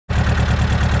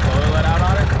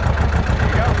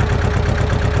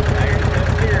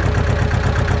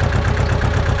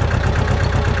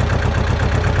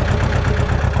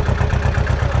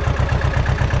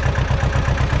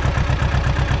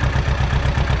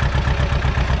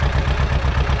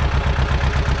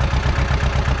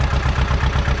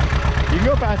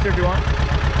faster if you want.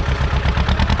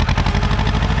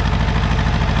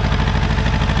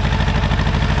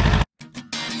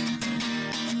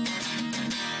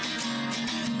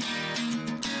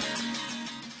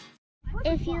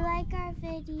 If you like our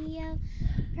video,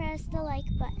 press the like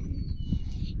button.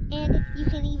 And you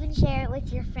can even share it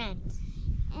with your friends.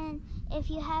 And if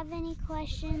you have any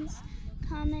questions,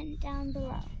 comment down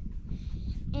below.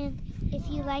 And if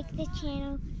you like the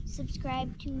channel,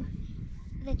 subscribe to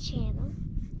the channel.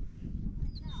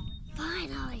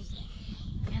 Finally.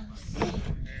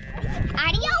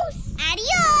 Adios.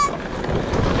 Adios.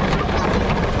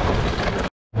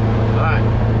 Alright,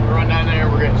 we're on down there.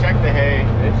 We're going to check the hay.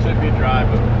 It should be dry,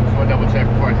 but I just want to double check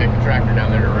before I take the tractor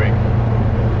down there to rake.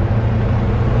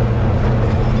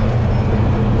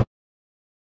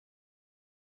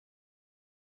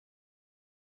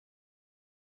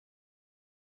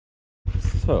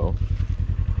 So,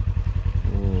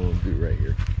 we'll do right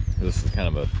here. This is kind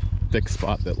of a thick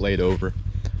spot that laid over.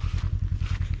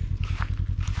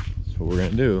 So what we're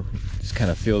gonna do, just kind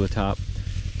of feel the top.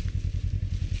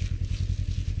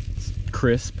 It's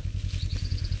crisp.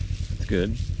 It's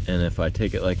good. And if I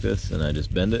take it like this and I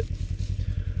just bend it,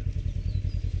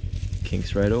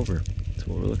 kinks right over. That's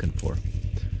what we're looking for.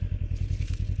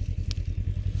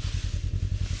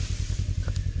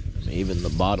 Even the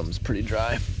bottom's pretty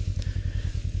dry.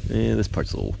 Yeah, this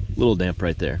part's a little damp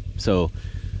right there. So,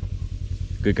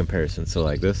 good comparison. So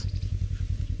like this,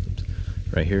 oops,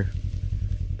 right here,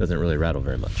 doesn't really rattle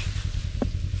very much.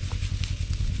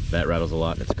 That rattles a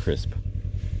lot and it's crisp.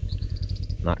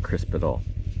 Not crisp at all.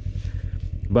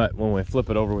 But when we flip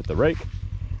it over with the rake,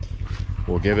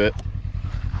 we'll give it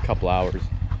a couple hours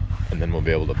and then we'll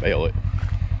be able to bale it.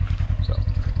 So,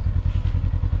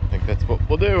 I think that's what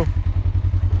we'll do.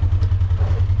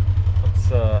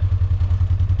 Let's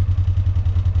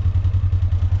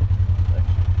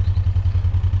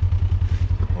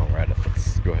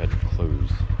let's go ahead and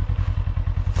close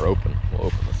or open. We'll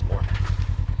open this more.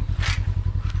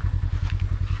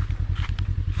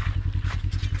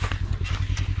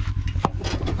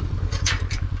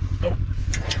 Oh.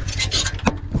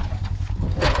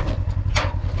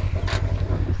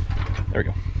 There we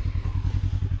go.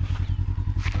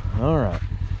 All right.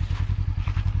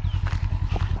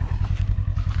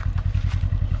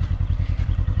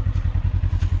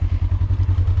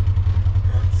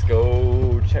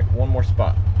 Check one more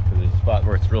spot, because there's a spot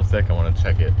where it's real thick. I want to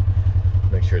check it,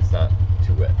 make sure it's not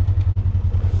too wet.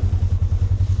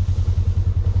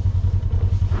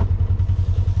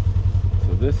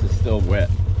 So this is still wet,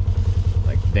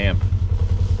 like damp.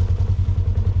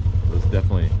 So it's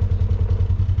definitely,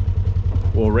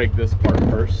 we'll rake this part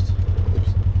first.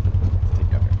 Oops.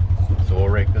 So we'll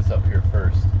rake this up here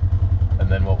first, and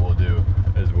then what we'll do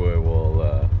is we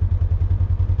will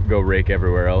go rake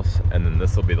everywhere else, and then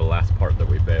this will be the last part that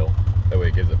we bale. That way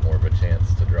it gives it more of a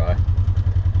chance to dry.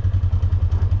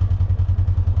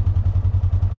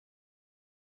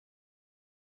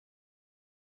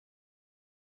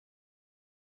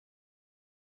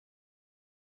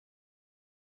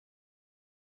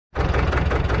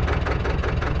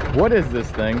 What is this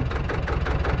thing,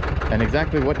 and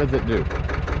exactly what does it do?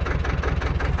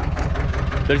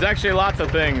 There's actually lots of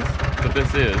things that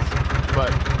this is,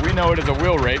 but we know it is a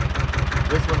wheel rake.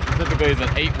 This one specifically is an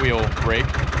 8-wheel rake,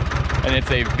 and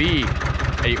it's a V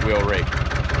 8-wheel rake.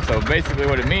 So basically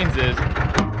what it means is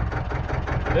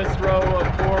this row of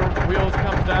 4 wheels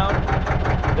comes down,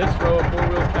 this row of 4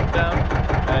 wheels comes down,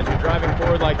 and as you're driving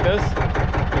forward like this,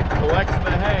 it collects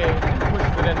the hay and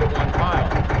pushes it into one pile.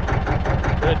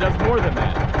 But it does more than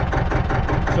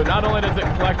that. So not only does it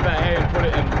collect that hay and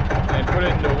put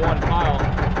it into one pile,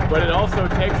 but it also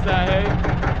takes that hay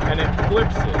and it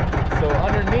flips it. So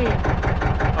underneath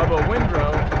of a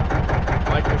windrow,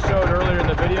 like we showed earlier in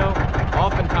the video,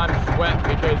 oftentimes it's wet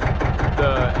because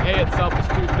the hay itself is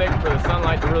too thick for the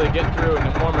sunlight to really get through and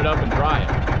then warm it up and dry it.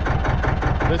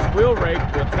 This wheel rake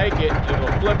will take it, it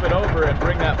will flip it over and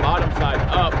bring that bottom side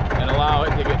up and allow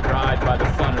it to get dried by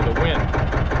the sun or the wind.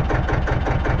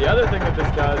 The other thing that this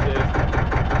does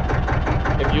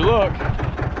is, if you look,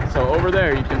 so over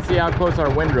there you can see how close our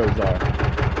windrows are.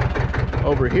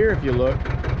 Over here, if you look,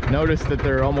 notice that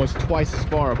they're almost twice as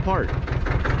far apart.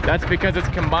 That's because it's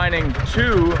combining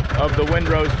 2 of the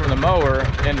windrows from the mower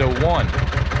into 1.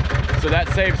 So that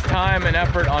saves time and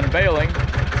effort on baling,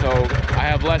 so I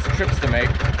have less trips to make.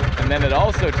 And then it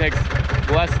also takes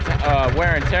less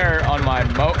wear and tear on my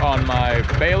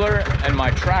baler and my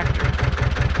tractor.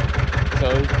 So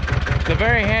it's a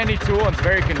very handy tool and it's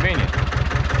very convenient.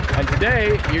 And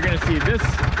today you're going to see this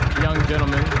young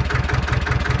gentleman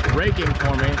raking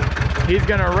for me he's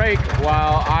gonna rake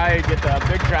while I get the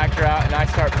big tractor out and I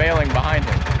start baling behind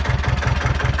him.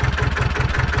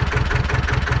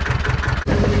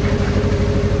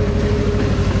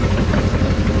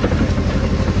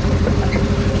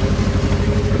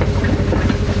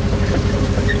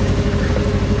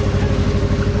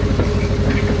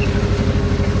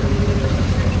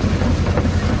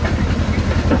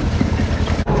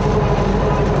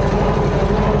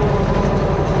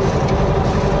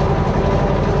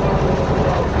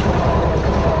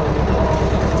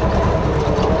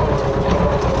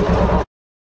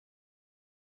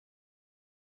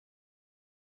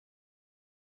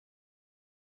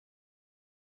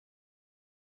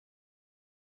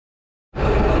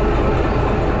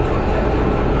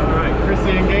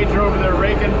 Over there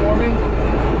raking for me.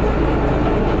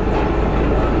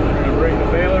 We're gonna bring the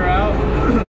baler out.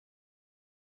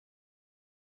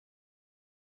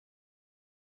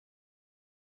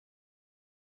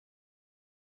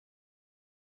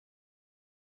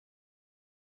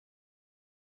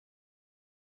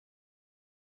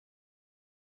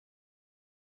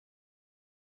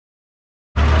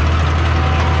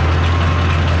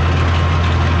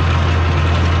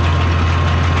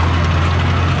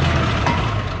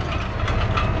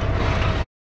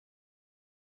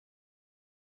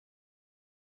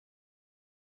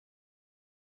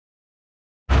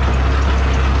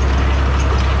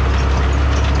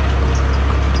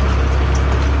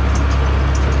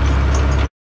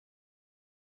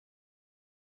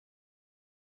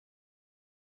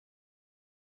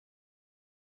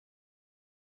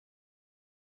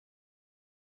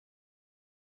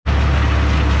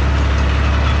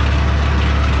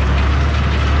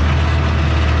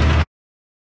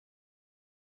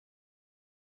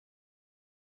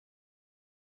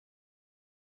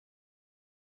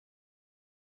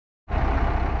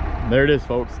 There it is,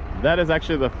 folks. That is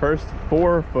actually the first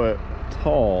 4-foot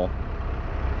tall,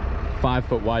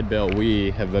 5-foot wide bale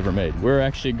we have ever made. We're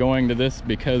actually going to this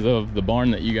because of the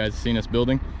barn that you guys seen us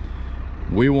building.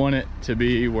 We want it to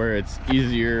be where it's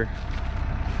easier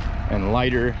and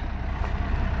lighter.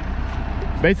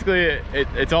 Basically,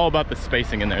 it's all about the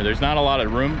spacing in there. There's not a lot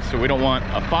of room, so we don't want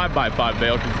a 5x5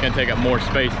 bale because it's gonna take up more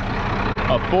space.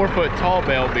 A 4-foot tall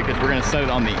bale because we're gonna set it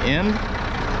on the end,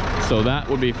 so that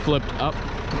would be flipped up.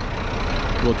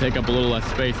 Will take up a little less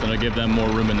space and it'll give them more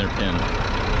room in their pen.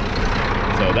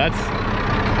 So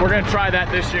we're gonna try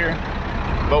that this year,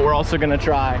 but we're also gonna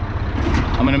try,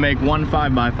 I'm gonna make one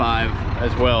 5x5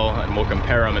 as well, and we'll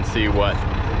compare them and see what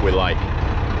we like.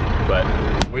 But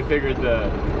we figured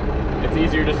it's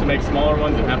easier just to make smaller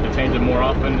ones and have to change them more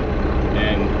often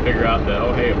and figure out that,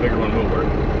 oh hey, a bigger one will work.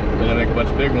 Then I make a bunch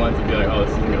of big ones and be like, oh,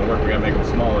 this isn't gonna work, we gotta make them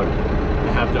smaller.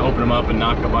 I have to open them up and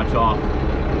knock a bunch off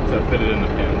to fit it in the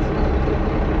pins.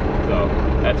 So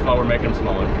that's why we're making them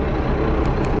smaller.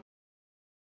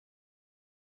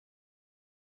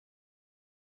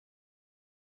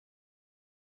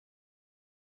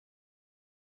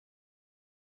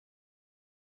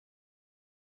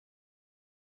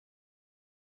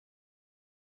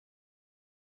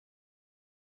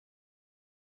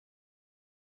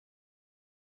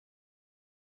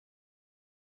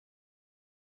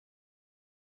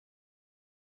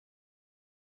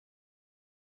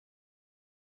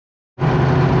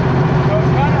 So it's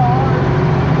kind of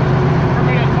hard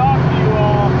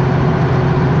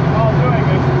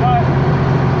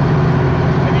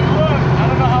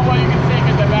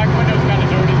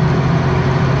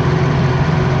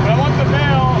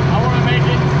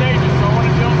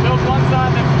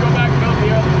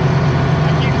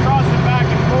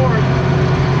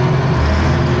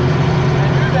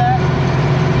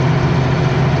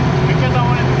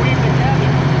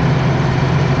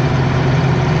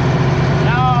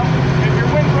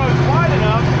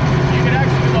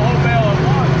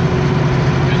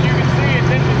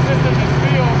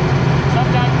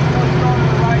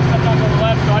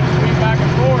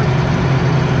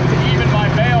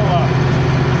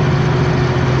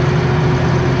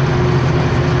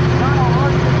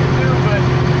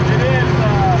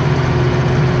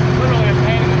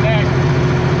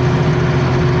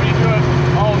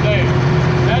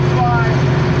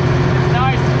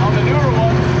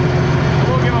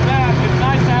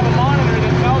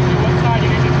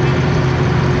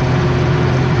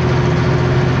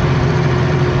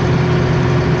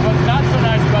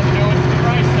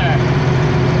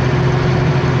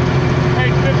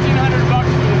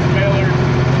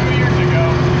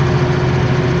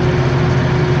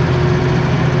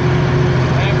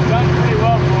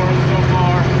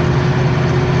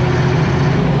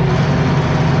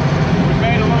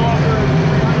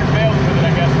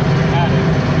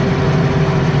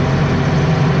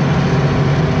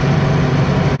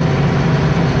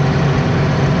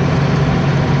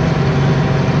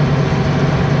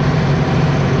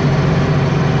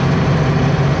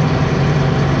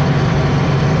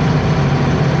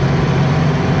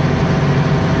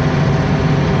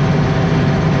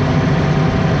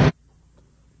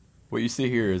see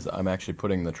here is I'm actually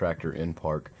putting the tractor in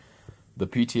park. The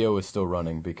PTO is still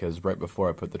running because right before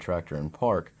I put the tractor in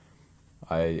park,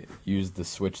 I used the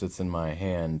switch that's in my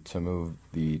hand to move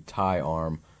the tie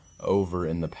arm over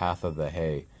in the path of the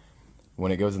hay.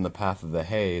 When it goes in the path of the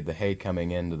hay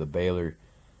coming into the baler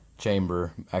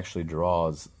chamber actually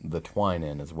draws the twine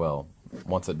in as well.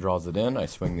 Once it draws it in, I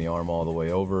swing the arm all the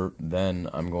way over. Then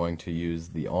I'm going to use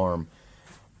the arm,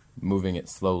 moving it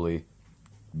slowly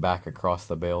back across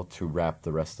the bale to wrap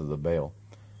the rest of the bale.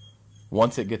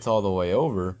 Once it gets all the way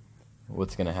over,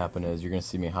 what's going to happen is you're going to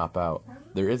see me hop out.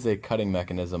 There is a cutting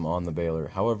mechanism on the baler,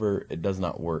 however, it does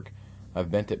not work. I've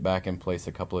bent it back in place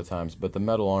a couple of times, but the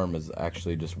metal arm is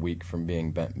actually just weak from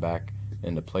being bent back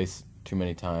into place too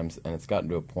many times, and it's gotten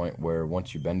to a point where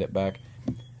once you bend it back,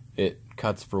 it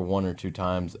cuts for 1 or 2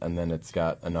 times, and then it's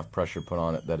got enough pressure put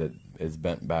on it that it is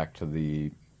bent back to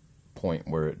the point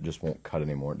where it just won't cut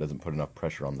anymore. It doesn't put enough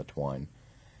pressure on the twine.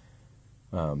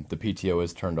 The PTO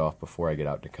is turned off before I get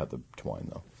out to cut the twine,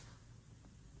 though.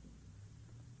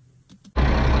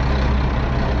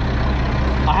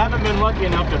 I haven't been lucky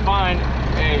enough to find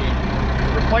a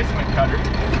replacement cutter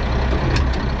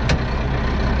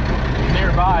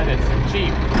nearby that's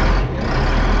cheap,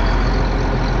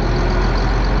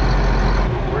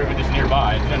 or even just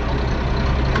nearby in general.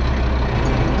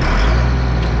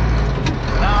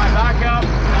 Now I back up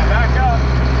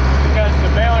because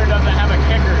the baler doesn't have a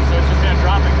kicker, so it's just going to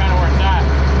drop it kind of where it's at.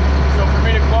 So for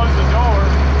me to close the door,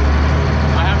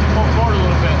 I have to pull forward a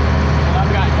little bit, and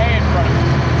I've got hay in front of me.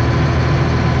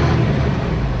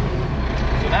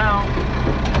 So now,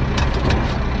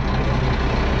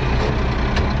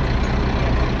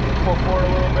 pull forward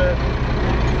a little bit,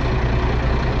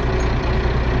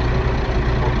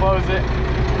 we'll close it,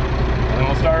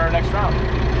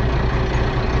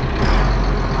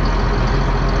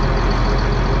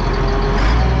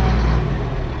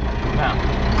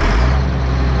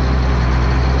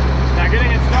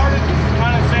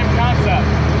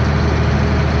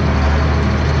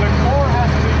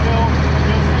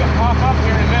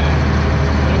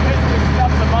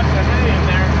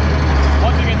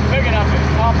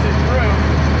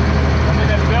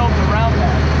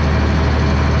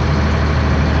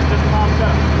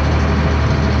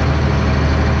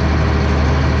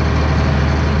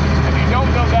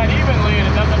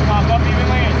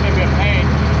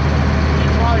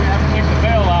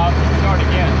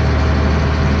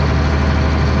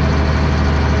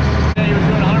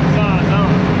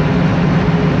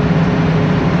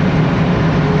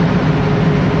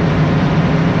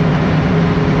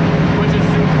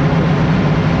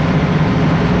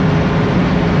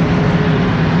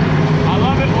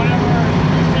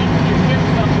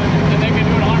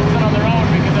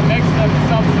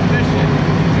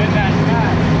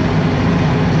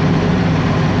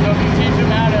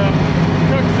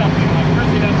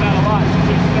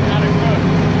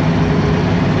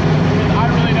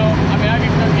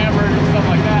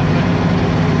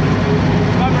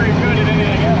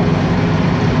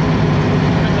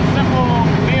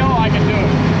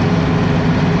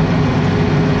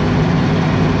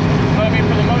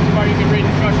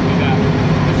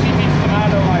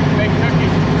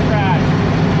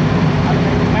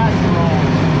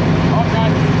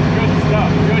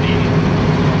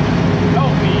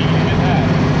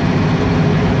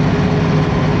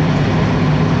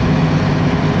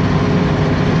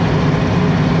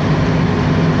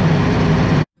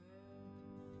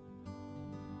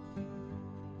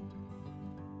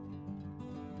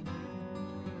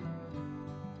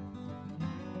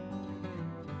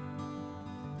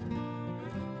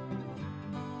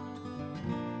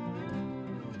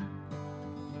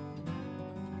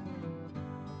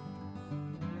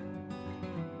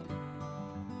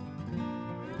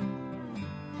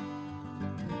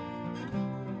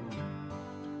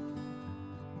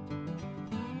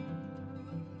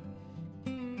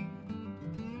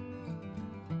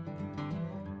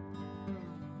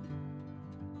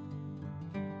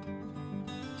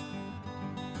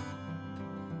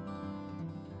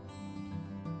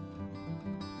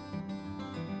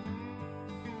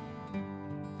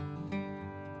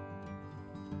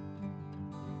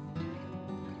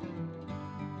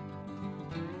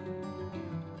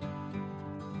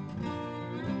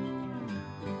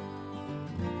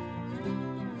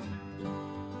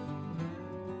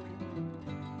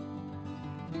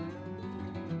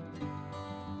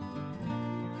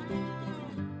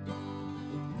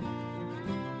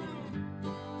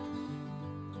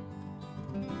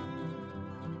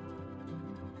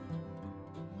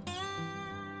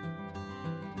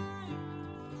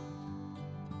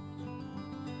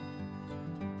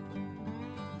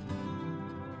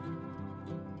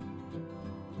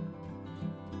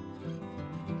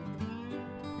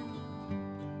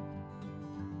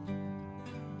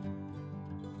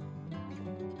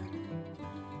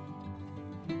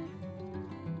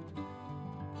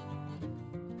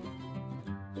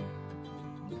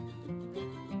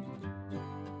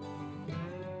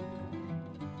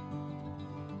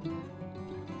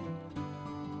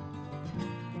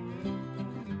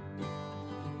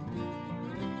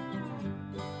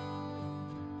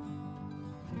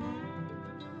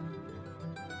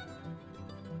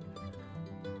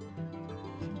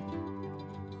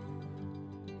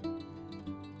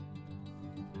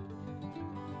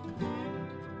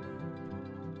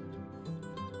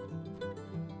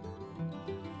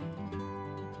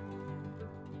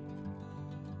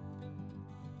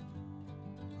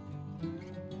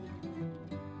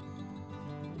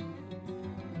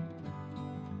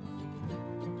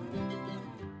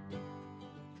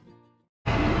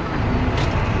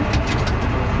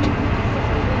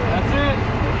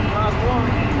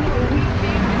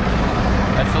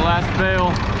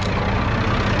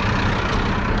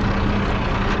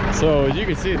 So as you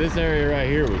can see, this area right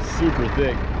here was super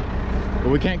thick,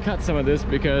 but we can't cut some of this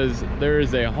because there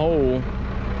is a hole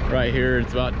right here.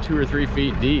 It's about 2 or 3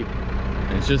 feet deep.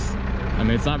 And it's just, I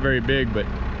mean, it's not very big, but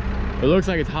it looks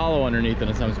like it's hollow underneath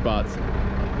in some spots.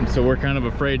 And so we're kind of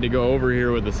afraid to go over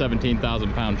here with a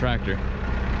 17,000 pound tractor.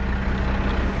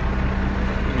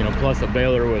 You know, plus a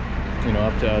baler with, you know,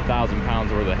 up to 1,000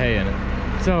 pounds worth of hay in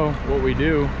it. So what we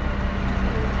do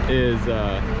is,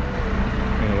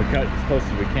 you know, we cut as close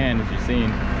as we can, as you've seen,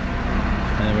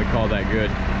 and then we call that good.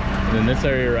 And then this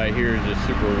area right here is just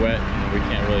super wet, and we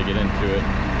can't really get into it.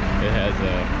 It has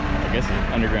a, I guess,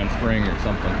 an underground spring or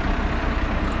something.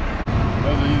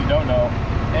 Those of you who don't know,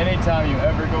 anytime you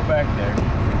ever go back there,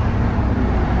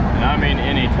 and I mean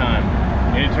anytime,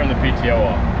 you need to turn the PTO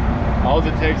off. All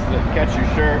it takes is to catch your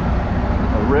shirt,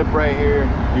 a rip right here,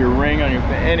 your ring on your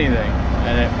face, anything,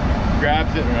 and it grabs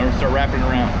it and it'll start wrapping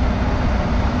around.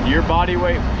 Your body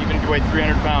weight, even if you weigh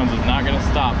 300 pounds, is not going to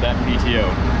stop that PTO.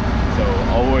 So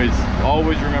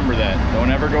always remember that.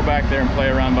 Don't ever go back there and play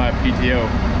around by a PTO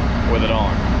with it on.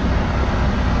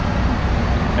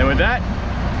 And with that,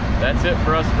 that's it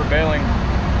for us for baling.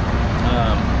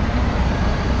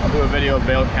 I'll do a video of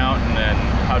bale count and then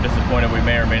how disappointed we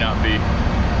may or may not be.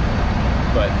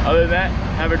 But other than that,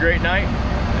 have a great night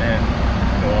and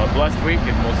a blessed week,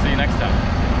 and we'll see you next time.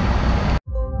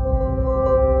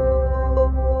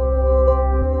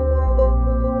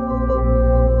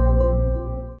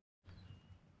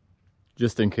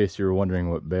 Just in case you were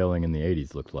wondering what baling in the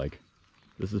 80s looked like,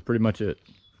 this is pretty much it.